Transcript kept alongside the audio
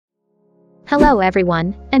Hello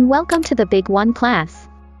everyone, and welcome to the BigONE class.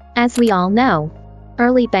 As we all know,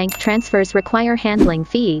 early bank transfers require handling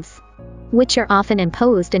fees, which are often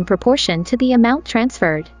imposed in proportion to the amount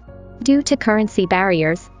transferred. Due to currency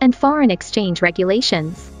barriers and foreign exchange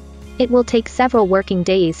regulations, it will take several working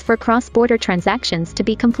days for cross-border transactions to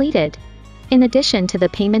be completed, in addition to the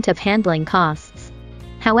payment of handling costs.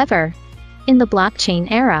 However, in the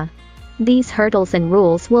blockchain era, these hurdles and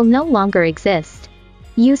rules will no longer exist.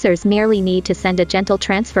 Users merely need to send a gentle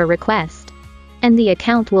transfer request, and the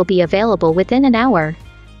account will be available within an hour.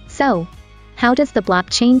 So, how does the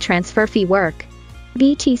blockchain transfer fee work?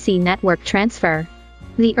 BTC network transfer.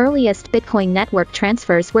 The earliest Bitcoin network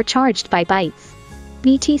transfers were charged by bytes.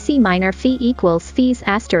 BTC miner fee equals fees *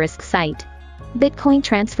 site. Bitcoin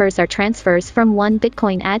transfers are transfers from one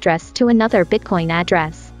Bitcoin address to another Bitcoin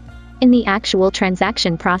address. In the actual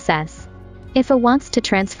transaction process, if A wants to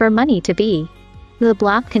transfer money to B, the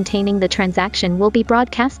block containing the transaction will be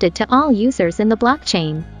broadcasted to all users in the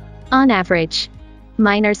blockchain. On average,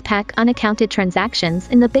 miners pack unaccounted transactions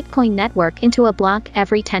in the Bitcoin network into a block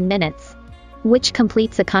every 10 minutes, which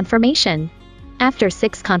completes a confirmation. After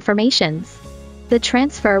 6 confirmations, the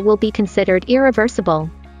transfer will be considered irreversible.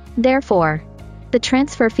 Therefore, the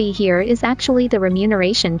transfer fee here is actually the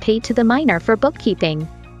remuneration paid to the miner for bookkeeping.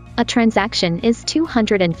 A transaction is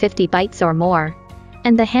 250 bytes or more,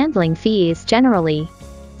 and the handling fee is generally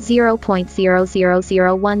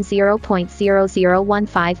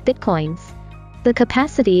 0.00010.0015 bitcoins. The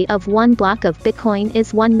capacity of one block of Bitcoin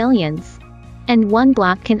is 1 million, and one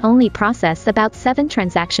block can only process about 7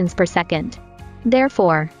 transactions per second.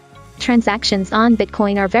 Therefore, transactions on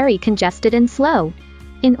Bitcoin are very congested and slow.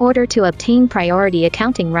 In order to obtain priority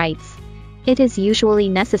accounting rights, it is usually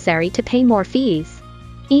necessary to pay more fees.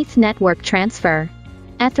 ETH network transfer.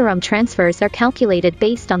 Ethereum transfers are calculated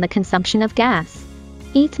based on the consumption of gas.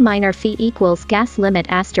 ETH miner fee equals gas limit *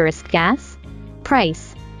 gas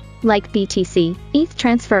price. Like BTC, ETH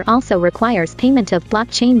transfer also requires payment of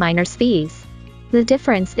blockchain miners' fees. The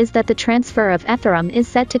difference is that the transfer of Ethereum is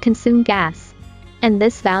said to consume gas, and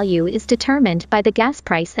this value is determined by the gas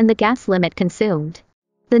price and the gas limit consumed.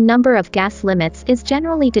 The number of gas limits is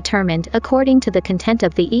generally determined according to the content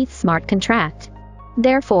of the ETH smart contract.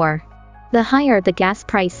 Therefore, the higher the gas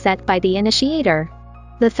price set by the initiator,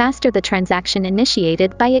 the faster the transaction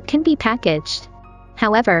initiated by it can be packaged.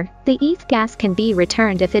 However, the ETH gas can be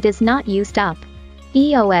returned if it is not used up.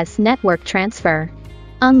 EOS network transfer.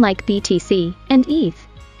 Unlike BTC and ETH,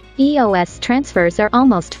 EOS transfers are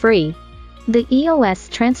almost free. The EOS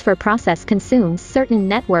transfer process consumes certain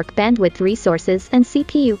network bandwidth resources and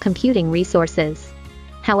CPU computing resources.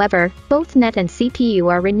 However, both net and CPU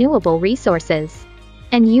are renewable resources,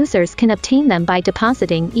 and users can obtain them by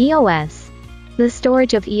depositing EOS. The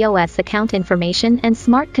storage of EOS account information and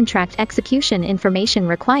smart contract execution information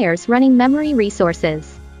requires running memory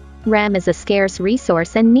resources. RAM is a scarce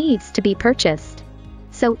resource and needs to be purchased.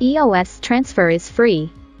 So EOS transfer is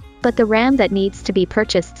free, but the RAM that needs to be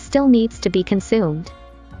purchased still needs to be consumed.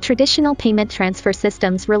 Traditional payment transfer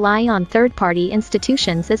systems rely on third-party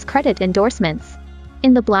institutions as credit endorsements.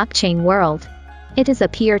 In the blockchain world, it is a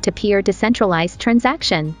peer-to-peer decentralized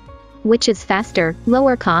transaction, which is faster,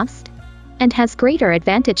 lower cost, and has greater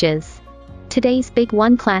advantages. Today's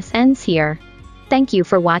BigONE class ends here. Thank you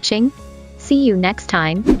for watching. See you next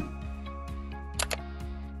time.